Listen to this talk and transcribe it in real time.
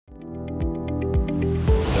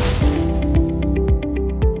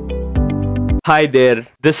Hi there,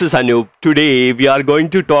 this is Anup. Today we are going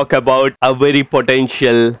to talk about a very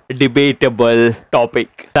potential debatable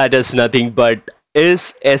topic. That is nothing but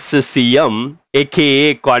is SCCM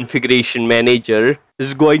aka Configuration Manager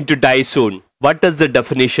is going to die soon? What is the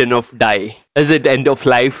definition of die? Is it end of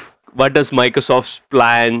life? What is Microsoft's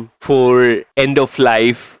plan for end of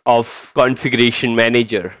life of Configuration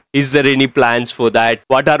Manager? Is there any plans for that?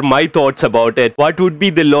 What are my thoughts about it? What would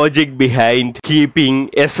be the logic behind keeping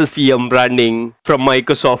SCCM running from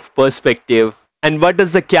Microsoft perspective? And what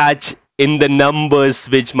is the catch in the numbers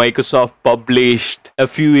which Microsoft published a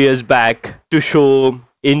few years back to show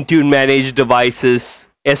Intune managed devices,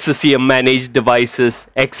 SCCM managed devices,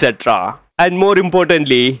 etc. And more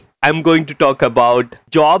importantly, I'm going to talk about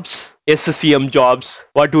jobs, SCCM jobs.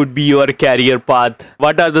 What would be your career path?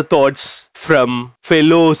 What are the thoughts from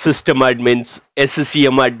fellow system admins,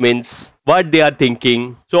 SCCM admins, what they are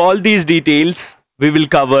thinking? So all these details we will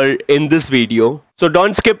cover in this video. So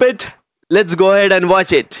don't skip it. Let's go ahead and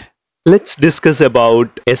watch it. Let's discuss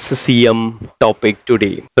about SCCM topic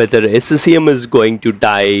today. Whether SCCM is going to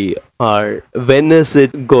die or when is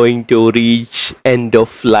it going to reach end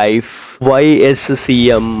of life? Why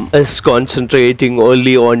SCCM is concentrating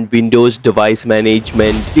only on Windows device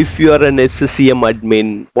management? If you are an SCCM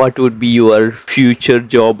admin, what would be your future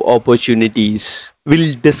job opportunities?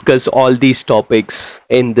 We'll discuss all these topics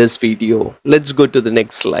in this video. Let's go to the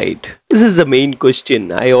next slide. This is the main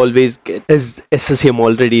question I always get. Is SCCM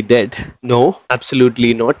already dead? No,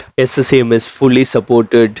 absolutely not. SCCM is fully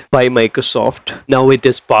supported by Microsoft. Now it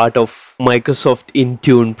is part of Microsoft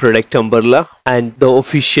Intune product umbrella, and the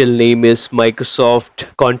official name is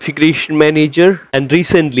Microsoft Configuration Manager. And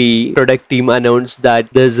recently, product team announced that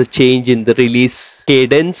there's a change in the release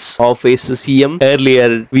cadence of SCCM.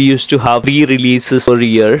 Earlier, we used to have 3 releases per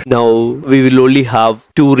year. Now we will only have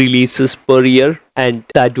 2 releases per year, and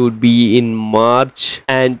that would be in March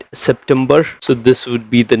and September. So this would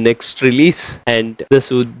be the next release, and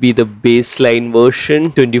this would be the baseline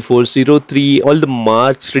version 2403. All the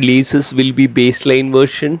March releases will be baseline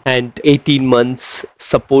version, and 18 months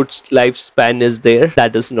support lifespan is there.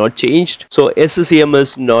 That is not changed. So SCCM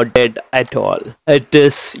is not dead at all. It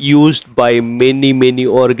is used by many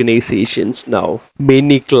organizations now.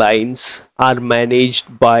 Many clients are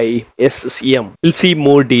managed by SCCM. We'll see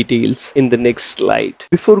more details in the next slide.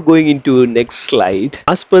 Before going into next slide,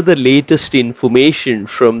 as per the latest information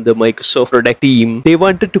from the Microsoft product team, they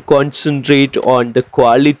wanted to concentrate on the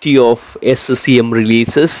quality of SCCM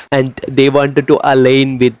releases, and they wanted to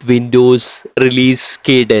align with Windows release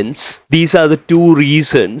cadence. These are the 2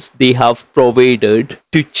 reasons they have provided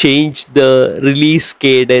to change the release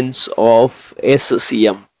cadence of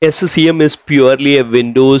SCCM. SCCM is purely a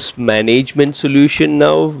Windows management solution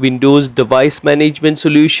now, Windows device management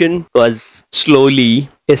solution, because slowly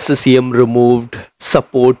SCCM removed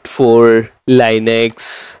support for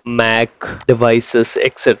Linux, Mac devices,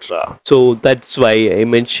 etc. So that's why I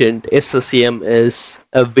mentioned SCCM is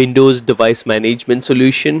a Windows device management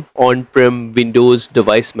solution, on-prem Windows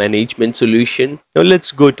device management solution. Now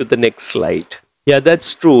let's go to the next slide. Yeah,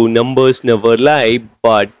 that's true. Numbers never lie,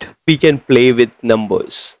 but we can play with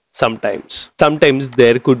numbers sometimes. Sometimes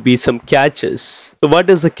there could be some catches. So what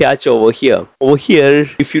is the catch over here? Over here,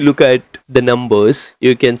 if you look at the numbers,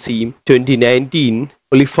 you can see 2019,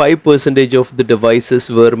 only 5% of the devices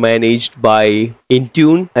were managed by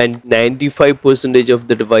Intune, and 95% of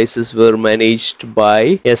the devices were managed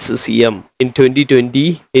by SCCM. In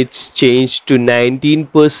 2020, it's changed to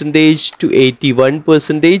 19% to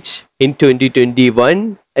 81%. In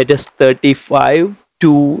 2021, it is 35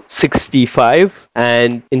 to 65,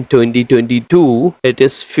 and in 2022 it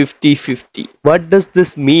is 50-50. What does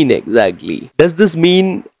this mean exactly? Does this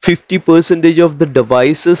mean 50% of the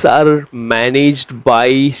devices are managed by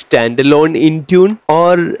standalone Intune,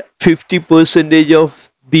 or 50% of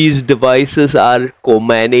these devices are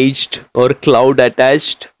co-managed or cloud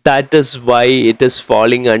attached? That is why it is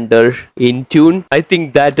falling under Intune. I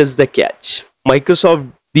think that is the catch.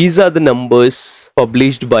 Microsoft, these are the numbers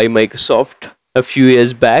published by Microsoft a few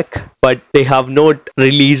years back, but they have not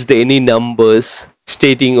released any numbers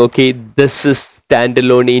stating, okay, this is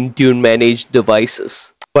standalone Intune managed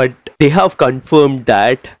devices. But they have confirmed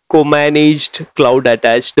that co-managed cloud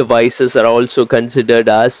attached devices are also considered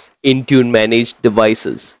as Intune managed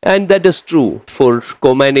devices. And that is true. For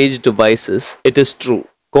co-managed devices, it is true.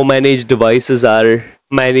 Co-managed devices are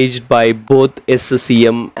managed by both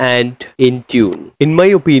SCCM and Intune. In my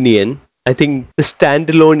opinion, I think the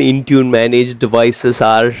standalone Intune managed devices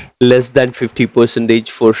are less than 50%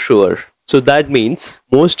 for sure. So that means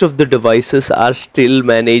most of the devices are still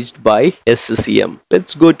managed by SCCM.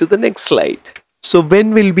 Let's go to the next slide. So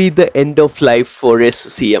when will be the end of life for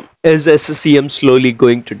SCCM? Is SCCM slowly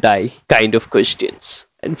going to die? Kind of questions.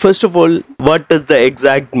 And first of all, what is the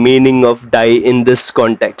exact meaning of die in this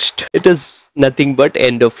context? It is nothing but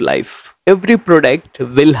end of life. Every product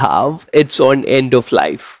will have its own end of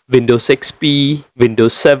life. Windows XP,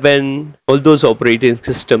 Windows 7, all those operating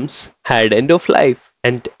systems had end of life.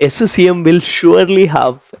 And SCCM will surely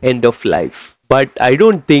have end of life. But I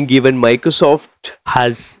don't think even Microsoft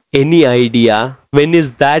has any idea when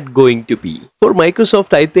is that going to be. For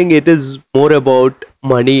Microsoft, I think it is more about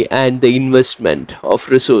money and the investment of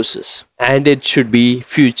resources. And it should be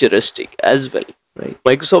futuristic as well. Right?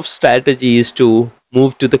 Microsoft's strategy is to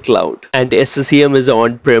move to the cloud, and SCCM is an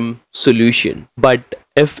on-prem solution. But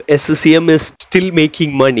if SCCM is still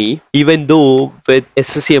making money, even though with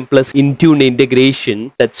SCCM plus Intune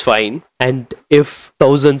integration, that's fine. And if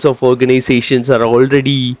thousands of organizations are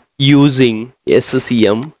already using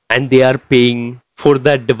SCCM and they are paying for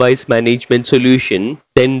that device management solution,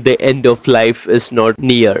 then the end of life is not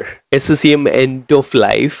near. SCCM end of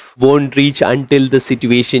life won't reach until the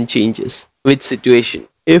situation changes. Which situation?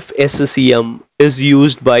 If SCCM is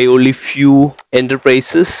used by only few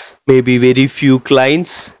enterprises, maybe very few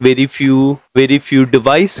clients, very few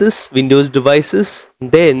devices, Windows devices,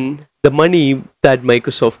 then the money that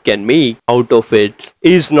Microsoft can make out of it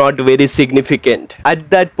is not very significant. At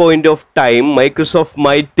that point of time, Microsoft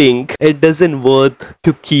might think it doesn't worth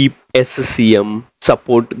to keep SCCM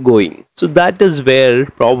support going. So that is where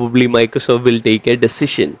probably Microsoft will take a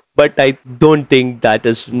decision. But I don't think that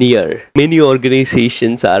is near. Many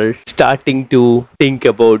organizations are starting to think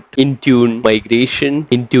about Intune migration,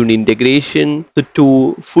 Intune integration. So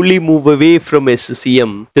to fully move away from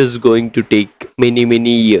SCCM is going to take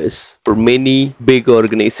many years for many big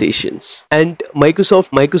organizations. And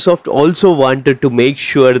Microsoft also wanted to make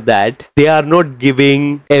sure that they are not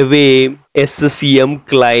giving away SCCM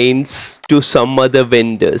clients to some other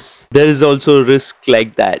vendors. There is also risk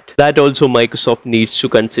like that. That also Microsoft needs to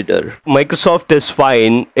consider. Microsoft is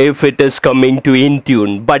fine if it is coming to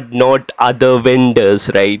Intune, but not other vendors,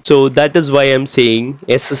 right? So that is why I'm saying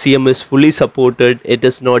SCCM is fully supported. It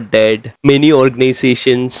is not dead. Many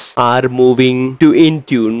organizations are moving to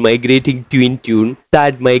Intune, migrating to Intune.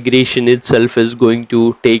 That migration itself is going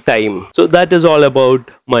to take time. So that is all about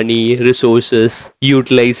money, resources,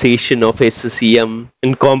 utilization of SCCM,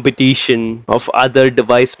 and competition of other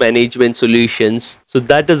device management solutions. So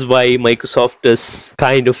that is why Microsoft is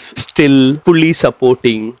kind of still fully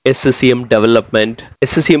supporting SCCM development.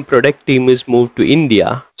 SCCM product team is moved to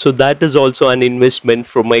India. So that is also an investment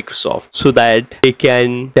for Microsoft so that they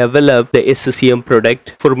can develop the SCCM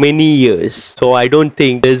product for many years. So I don't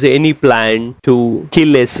think there's any plan to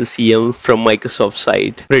kill SCCM from Microsoft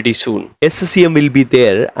side pretty soon. SCCM will be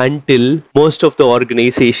there until most of the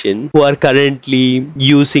organization who are currently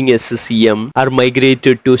using SCCM are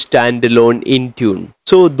migrated to standalone Intune.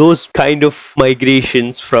 So those kind of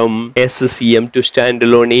migrations from SCCM to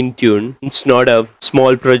standalone Intune, it's not a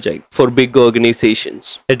small project for big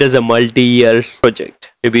organizations. It is a multi-year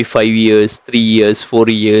project. Maybe 5 years, 3 years, 4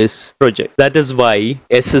 years project. That is why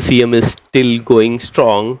SCCM is still going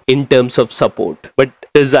strong in terms of support. But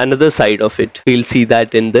there's another side of it. We'll see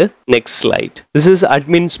that in the next slide. This is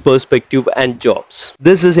admin's perspective and jobs.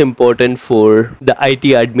 This is important for the IT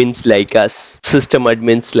admins like us, system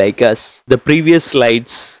admins like us. The previous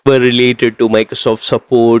slides were related to Microsoft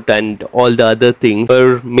support and all the other things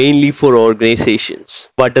were mainly for organizations.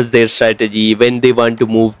 What is their strategy when they want to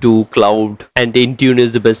move to cloud and Intune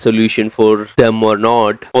is the best solution for them or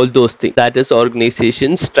not? All those things. That is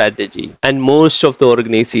organization strategy. And most of the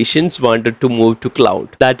organizations wanted to move to cloud.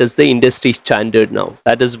 That is the industry standard now.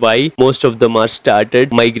 That is why most of them are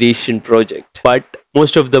started migration project. But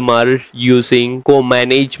most of them are using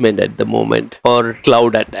co-management at the moment or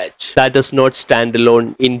cloud attach. That is not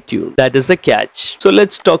standalone Intune. That is the catch. So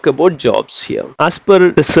let's talk about jobs here. As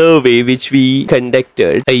per the survey which we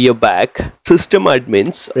conducted a year back, system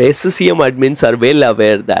admins or SCCM admins are well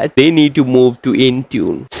aware that they need to move to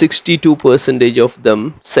Intune. 62% of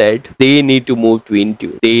them said they need to move to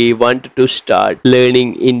Intune. They want to start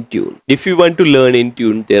learning Intune. If you want to learn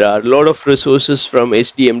Intune, there are a lot of resources from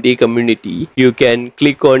HDMD community. You can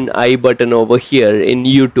click on I button over here in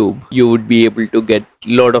YouTube. You would be able to get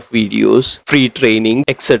lot of videos, free training,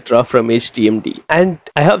 etc. from HTMD. And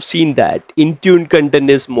I have seen that Intune content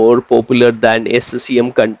is more popular than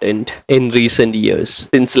SCCM content in recent years.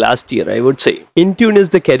 Since last year, I would say. Intune is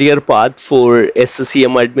the career path for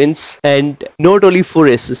SCCM admins, and not only for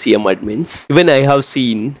SCCM admins. Even I have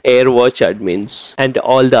seen AirWatch admins and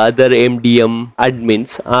all the other MDM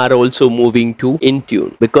admins are also moving to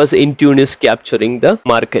Intune because Intune is capturing the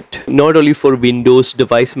market. Not only for Windows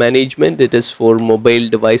device management, it is for mobile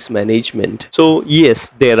device management. So yes,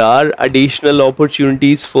 there are additional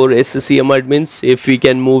opportunities for SCCM admins if we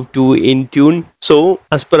can move to Intune. So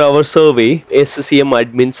as per our survey, SCCM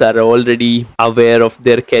admins are already aware of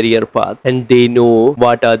their career path and they know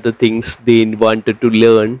what are the things they wanted to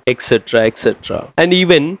learn, etc, etc. And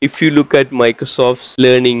even if you look at Microsoft's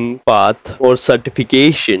learning path or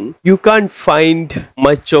certification, you can't find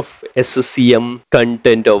much of SCCM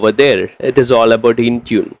content over there. It is all about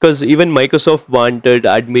Intune because even Microsoft wanted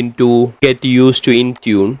admin to get used to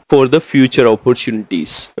Intune for the future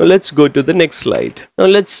opportunities. Now let's go to the next slide. Now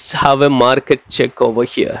let's have a market check over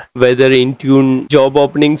here whether Intune job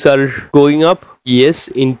openings are going up. Yes,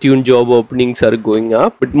 Intune job openings are going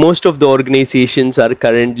up, but most of the organizations are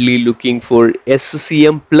currently looking for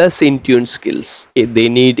SCCM plus Intune skills. They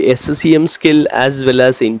need SCCM skill as well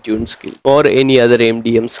as Intune skill or any other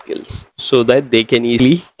MDM skills so that they can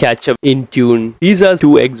easily catch up Intune. These are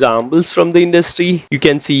two examples from the industry. You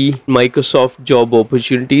can see Microsoft job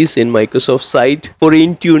opportunities in Microsoft site. For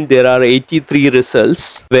Intune, there are 83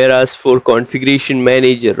 results, whereas for Configuration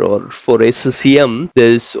Manager or for SCCM, there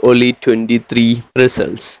is only 23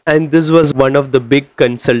 results. And this was one of the big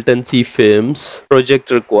consultancy firms project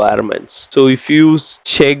requirements. So if you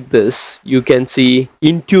check this, you can see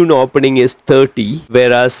Intune opening is 30,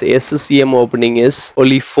 whereas SCCM opening is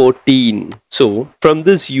only 14. So from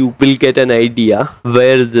this you will get an idea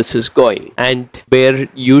where this is going and where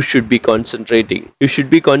you should be concentrating. You should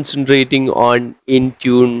be concentrating on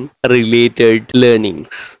Intune related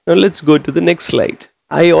learnings. Now let's go to the next slide.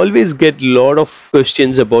 I always get a lot of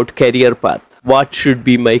questions about career path. What should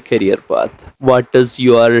be my career path? What is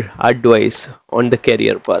your advice on the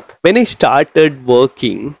career path? When I started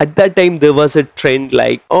working, at that time there was a trend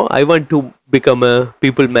like, oh, I want to become a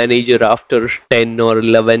people manager after 10 or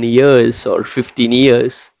 11 years or 15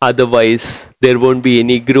 years. Otherwise, there won't be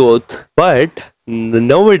any growth. But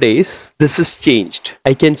nowadays, this has changed.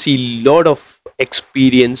 I can see a lot of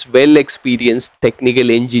well experienced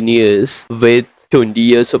technical engineers with 20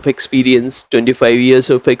 years of experience, 25 years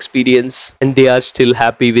of experience, and they are still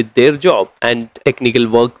happy with their job and technical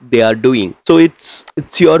work they are doing. So it's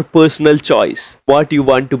your personal choice what you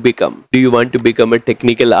want to become. Do you want to become a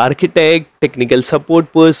technical architect, technical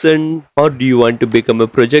support person, or do you want to become a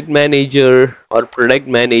project manager or product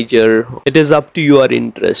manager? It is up to your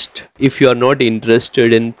interest. If you are not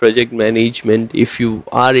interested in project management, if you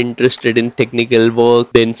are interested in technical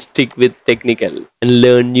work, then stick with technical and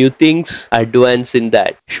learn new things, advance in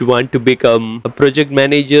that. If you want to become a project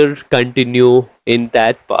manager, continue in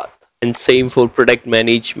that path. And same for product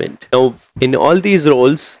management. Now, in all these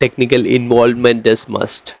roles, technical involvement is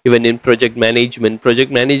must. Even in project management,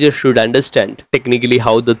 project manager should understand technically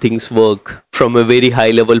how the things work from a very high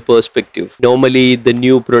level perspective. Normally, the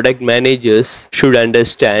new product managers should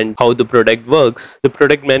understand how the product works. The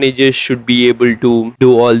product managers should be able to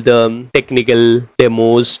do all the technical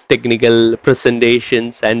demos, technical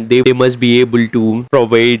presentations, and they must be able to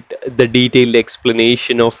provide the detailed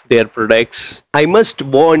explanation of their products. I must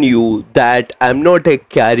warn you that I'm not a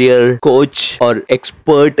career coach or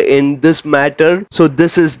expert in this matter. So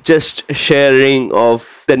this is just sharing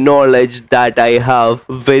of the knowledge that I have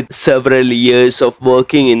with several years of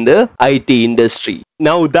working in the IT industry.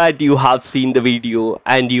 Now that you have seen the video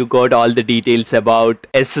and you got all the details about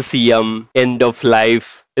SCCM, end of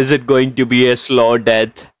life, is it going to be a slow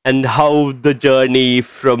death, and how the journey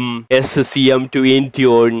from SCCM to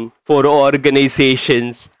Intune for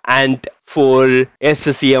organizations and for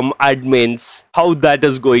SCCM admins, how that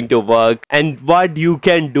is going to work, and what you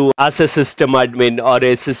can do as a system admin or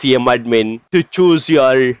SCCM admin to choose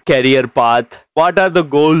your career path. What are the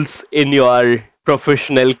goals in your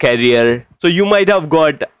professional career? So you might have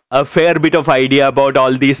got a fair bit of idea about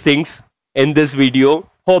all these things in this video.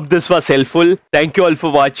 Hope this was helpful. Thank you all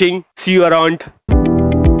for watching. See you around.